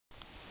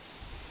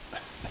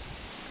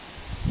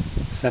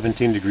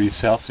17 degrees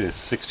Celsius,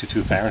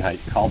 62 Fahrenheit.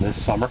 You call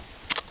this summer?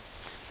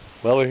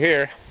 Well, we're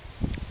here.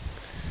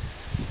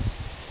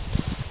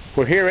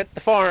 We're here at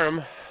the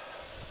farm.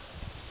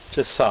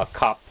 Just saw a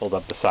cop pulled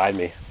up beside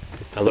me.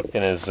 I looked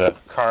in his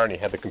car and he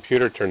had the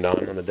computer turned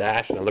on the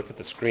dash, and I looked at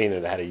the screen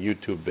and it had a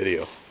YouTube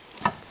video.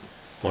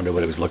 Wonder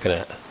what he was looking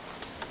at.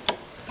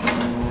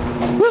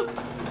 Woo!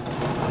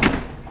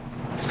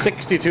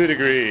 62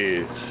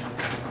 degrees.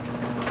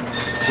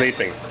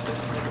 Sleeping.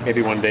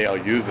 Maybe one day I'll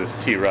use this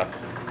T-Ruck.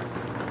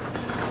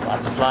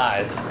 Lots of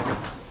flies.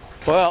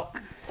 Well,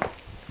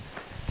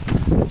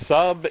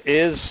 sub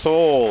is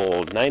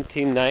sold.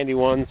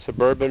 1991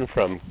 Suburban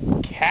from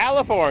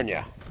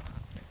California.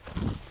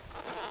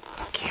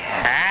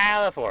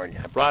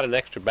 California. I brought an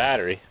extra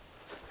battery.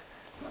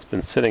 It's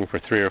been sitting for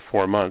 3 or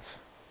 4 months.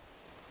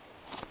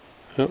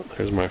 Oh,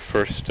 there's my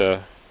first,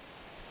 the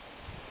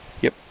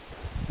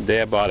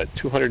day I bought it,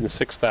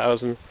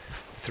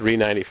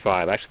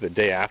 $206,395. Actually, the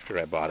day after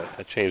I bought it,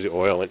 I changed the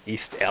oil in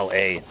East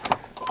LA.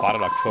 Bought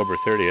it October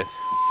 30th.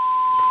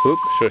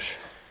 Oops, shush.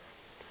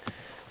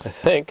 I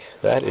think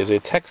that is a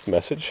text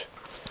message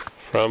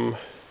from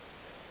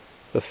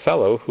the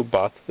fellow who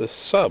bought the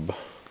sub.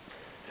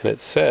 And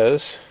it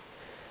says,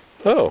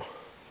 oh,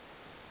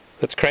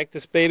 let's crank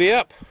this baby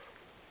up.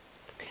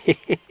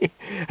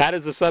 How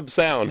does the sub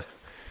sound?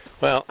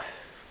 Well,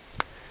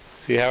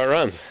 see how it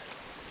runs.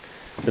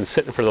 Been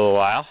sitting for a little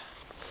while.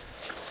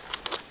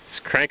 Let's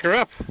crank her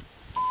up.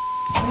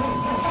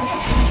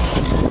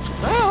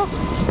 Well,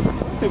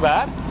 not too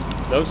bad.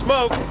 No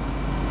smoke.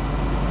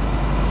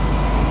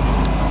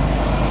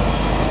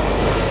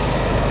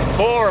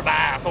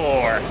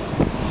 4x4.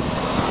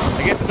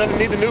 I guess it doesn't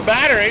need the new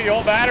battery. The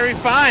old battery's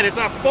fine. It's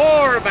a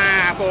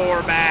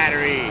 4x4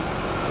 battery.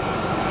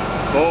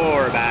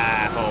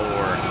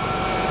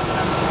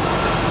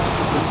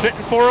 4x4. Been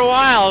sitting for a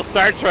while.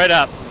 Starts right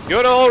up.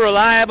 Good old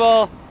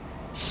reliable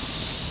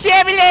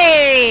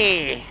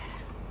Chevrolet.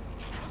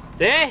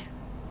 See?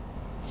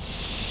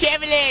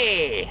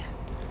 Chevrolet.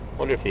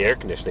 Wonder if the air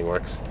conditioning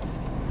works.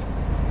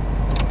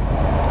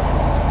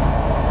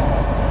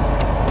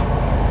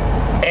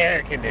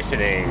 Air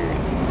conditioning.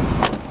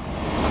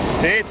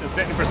 See, it's been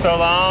sitting for so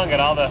long, got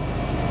all the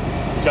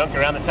junk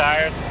around the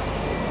tires.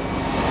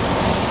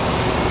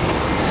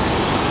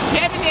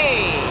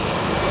 Chevrolet.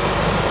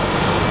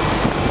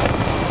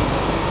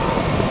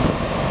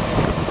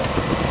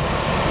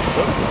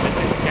 Oops,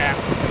 missing the cap.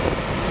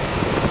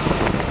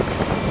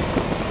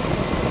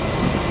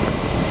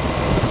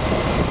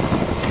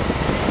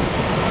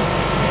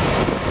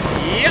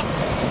 Yep.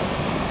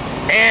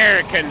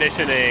 Air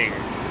conditioning.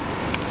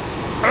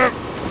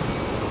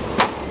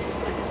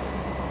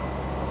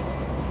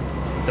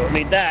 Don't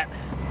need that.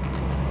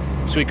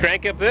 Should we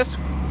crank up this?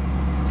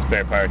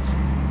 Spare parts.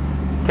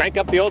 Crank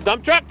up the old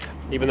dump truck,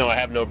 even though I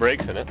have no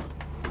brakes in it.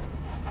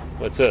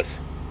 What's this?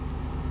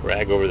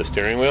 Rag over the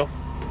steering wheel?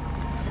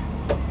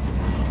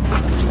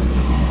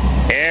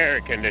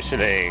 Air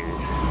conditioning.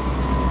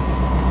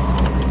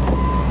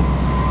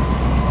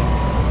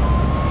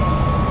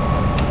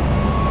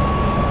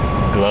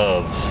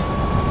 Gloves.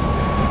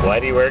 Why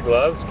do you wear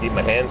gloves? Keep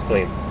my hands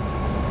clean.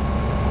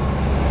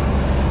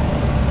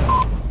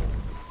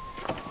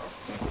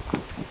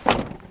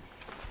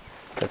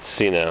 Let's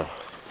see now.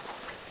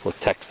 We'll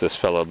text this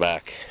fellow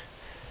back.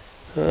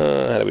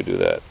 How do we do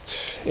that?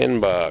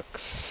 Inbox.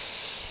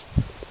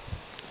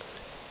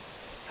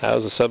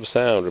 How's the sub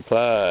sound?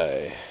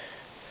 Reply.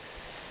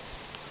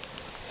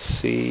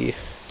 See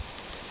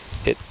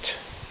it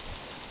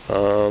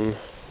on,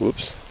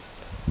 whoops,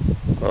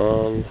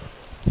 on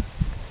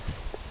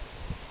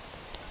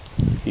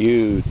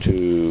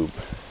YouTube.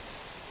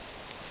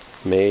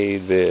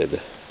 Made vid.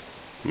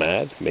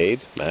 Mad?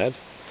 Made? Mad?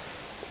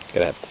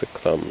 Gotta have quick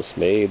thumbs.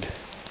 Made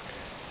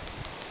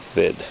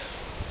vid.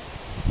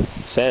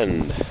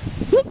 Send.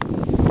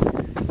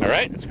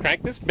 Alright, let's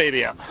crank this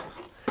baby up.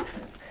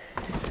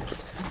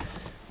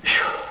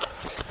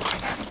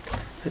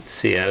 Let's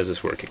see, how does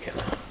this work again?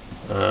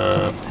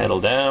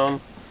 Pedal down.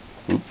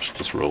 Oops,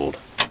 just rolled.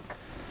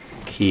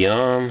 Key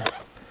on.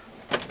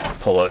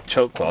 Pull out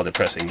choke while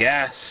depressing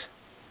gas.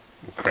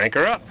 And crank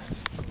her up.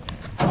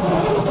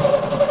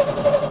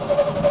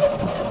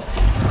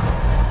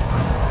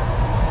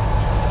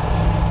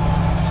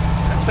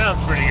 That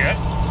sounds pretty good.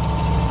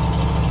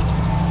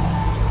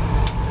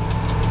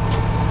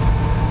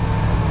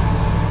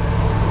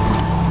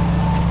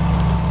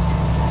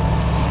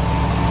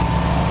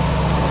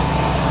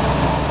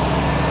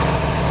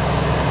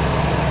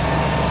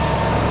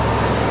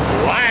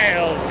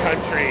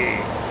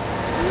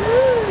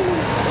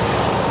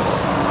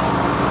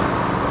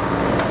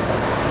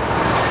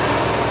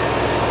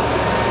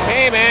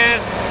 Hey man,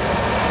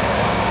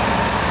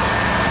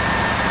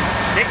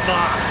 big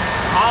boss,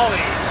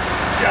 always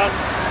jump.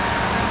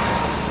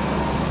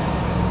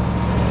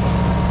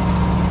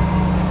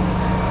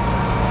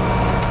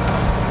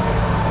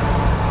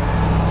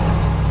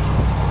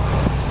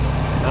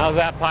 How's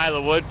that pile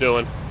of wood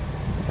doing?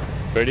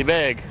 Pretty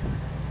big.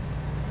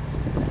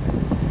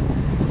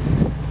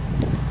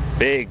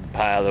 Big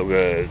pile of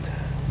wood.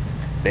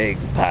 Big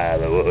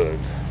pile of wood.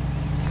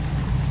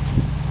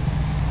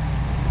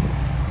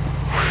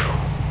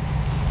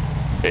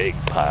 Big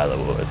pile of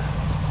wood.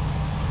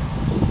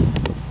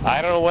 I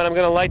don't know when I'm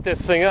going to light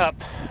this thing up.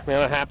 It's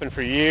going to happen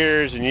for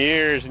years and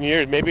years and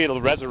years. Maybe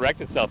it'll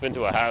resurrect itself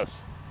into a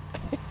house.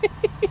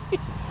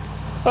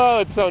 Oh,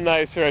 it's so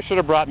nice here. I should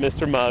have brought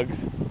Mr. Muggs.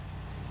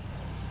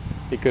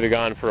 He could have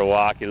gone for a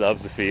walk. He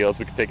loves the fields.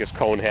 We could take his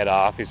cone head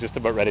off. He's just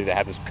about ready to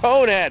have his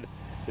cone head,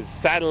 his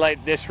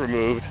satellite dish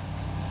removed.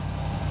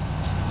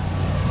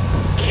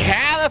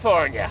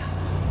 California.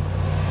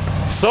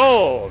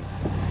 Sold.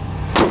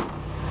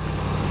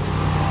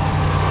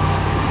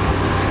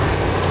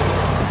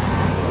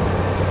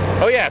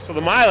 Oh yeah, so the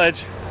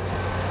mileage,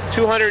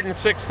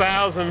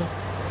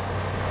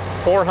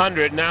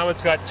 206,400. Now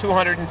it's got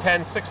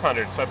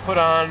 210,600. So I put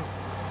on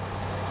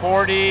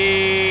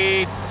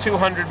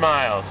 4,200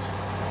 miles.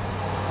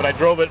 But I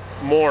drove it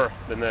more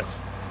than this.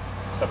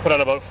 So I put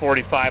on about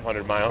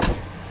 4,500 miles.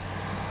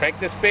 Crank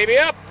this baby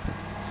up.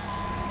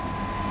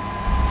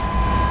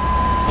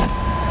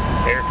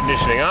 Air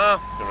conditioning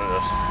off. Give it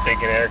a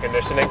stinking air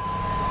conditioning.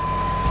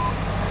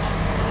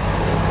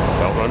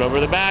 Don't run over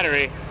the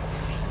battery.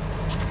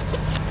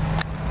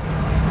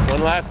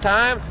 One last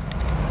time.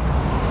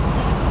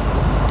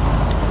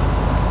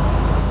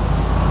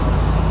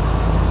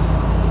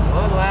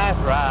 One last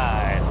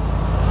ride.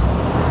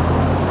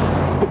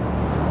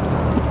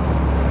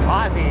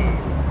 Posse.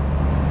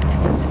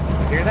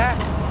 Hear that?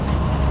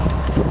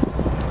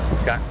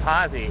 It's got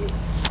posse.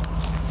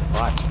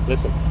 Watch,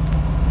 listen.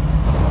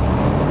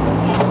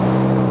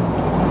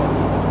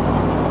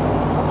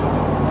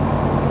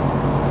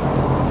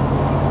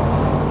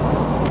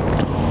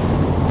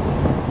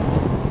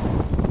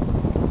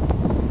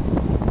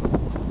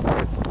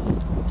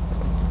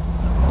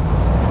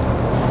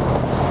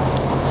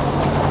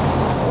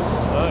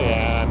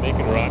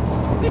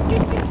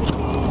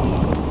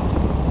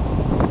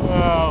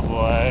 Oh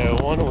boy,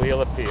 one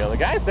wheel appeal. The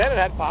guy said it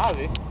had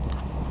posse.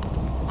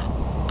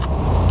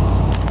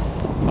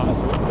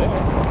 Posse right there.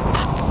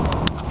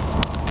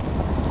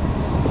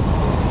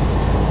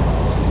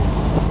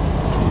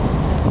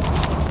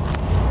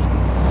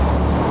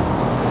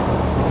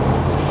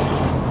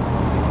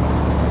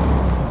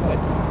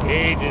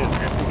 Gauges,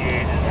 missing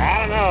gauges. I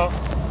don't know.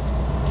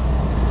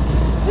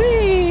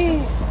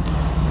 Whee!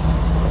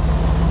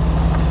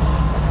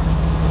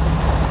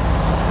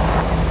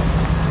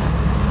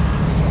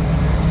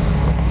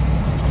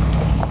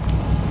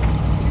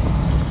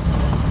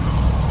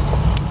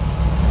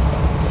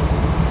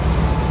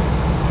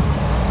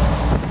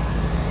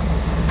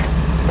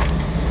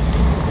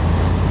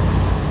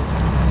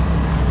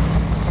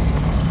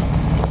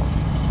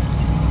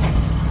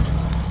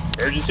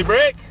 Emergency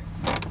brake.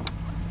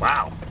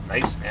 Wow,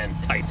 nice and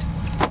tight.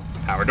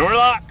 Power door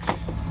locks.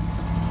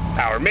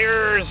 Power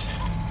mirrors.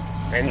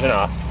 Engine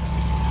off.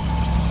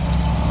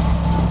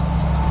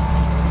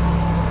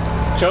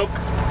 Choke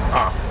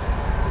off.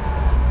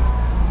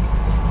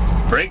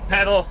 Brake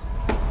pedal.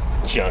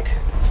 Junk.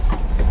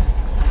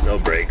 No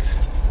brakes.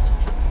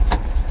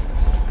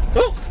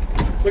 Oh,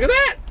 look at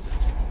that.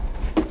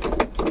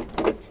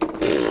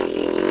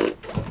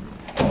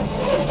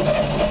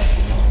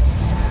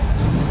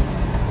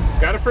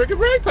 Got a friggin'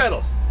 brake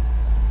pedal.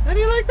 How do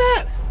you like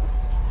that?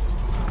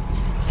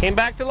 Came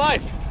back to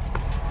life.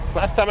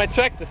 Last time I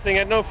checked, this thing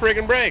had no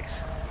friggin' brakes.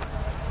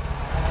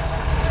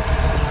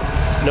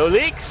 No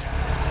leaks?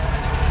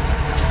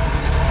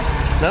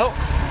 No.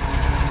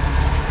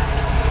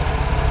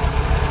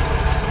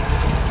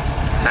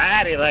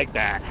 How do you like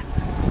that?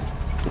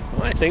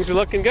 Well, things are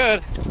looking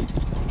good.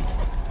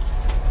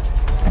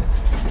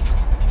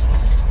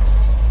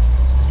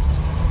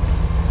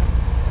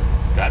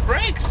 Got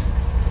brakes.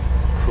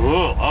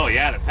 Cool. Oh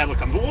yeah, the pedal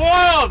comes.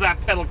 Whoa, that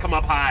pedal come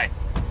up high.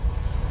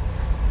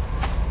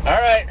 All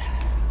right.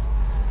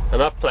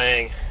 Enough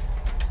playing.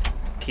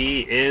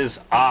 Key is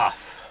off.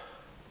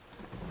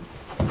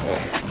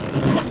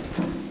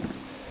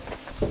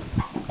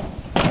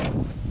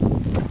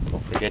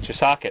 Don't forget your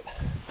socket,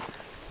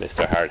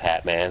 Mr. Hard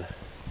Hat Man.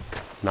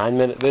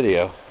 9-minute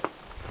video.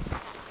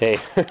 Hey,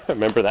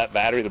 remember that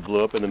battery that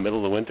blew up in the middle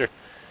of the winter?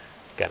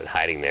 Got it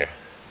hiding there.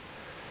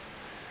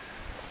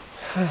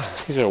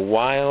 These are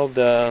wild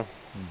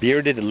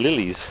bearded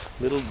lilies.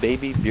 Little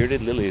baby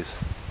bearded lilies.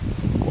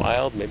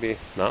 Wild, maybe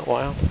not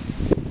wild.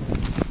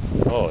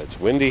 Oh, it's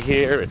windy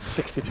here. It's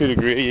 62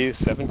 degrees,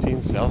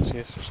 17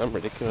 Celsius, or some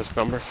ridiculous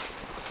number.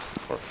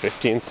 Or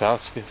 15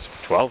 Celsius,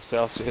 12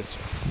 Celsius.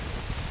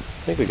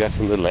 I think we got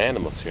some little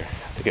animals here.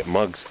 Have to get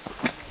Mugs.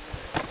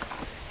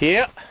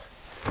 Yep.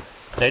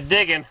 They're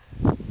digging.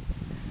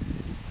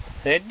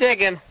 They're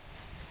digging.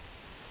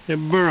 They're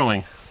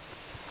burrowing.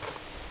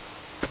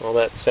 All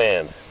that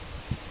sand.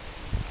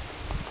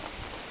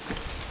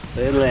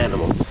 Little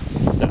animals.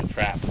 Set a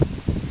trap.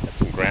 Got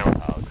some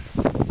groundhogs.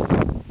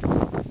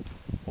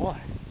 Boy,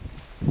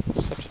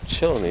 such a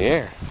chill in the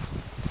air.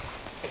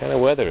 What kind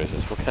of weather is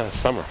this? What kind of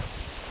summer?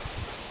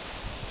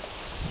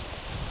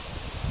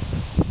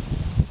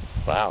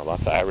 Wow,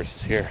 lots of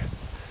irises here.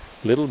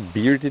 Little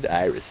bearded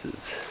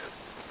irises.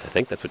 I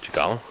think that's what you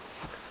call them.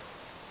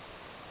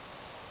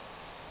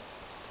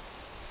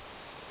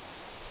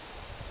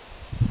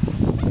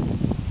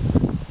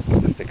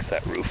 Gotta fix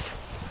that roof.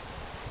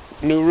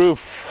 New roof.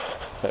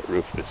 That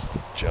roof is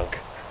junk.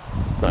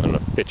 Not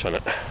enough pitch on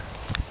it. I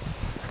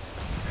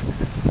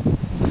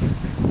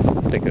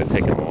was thinking of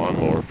taking a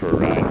lawnmower for a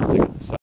ride.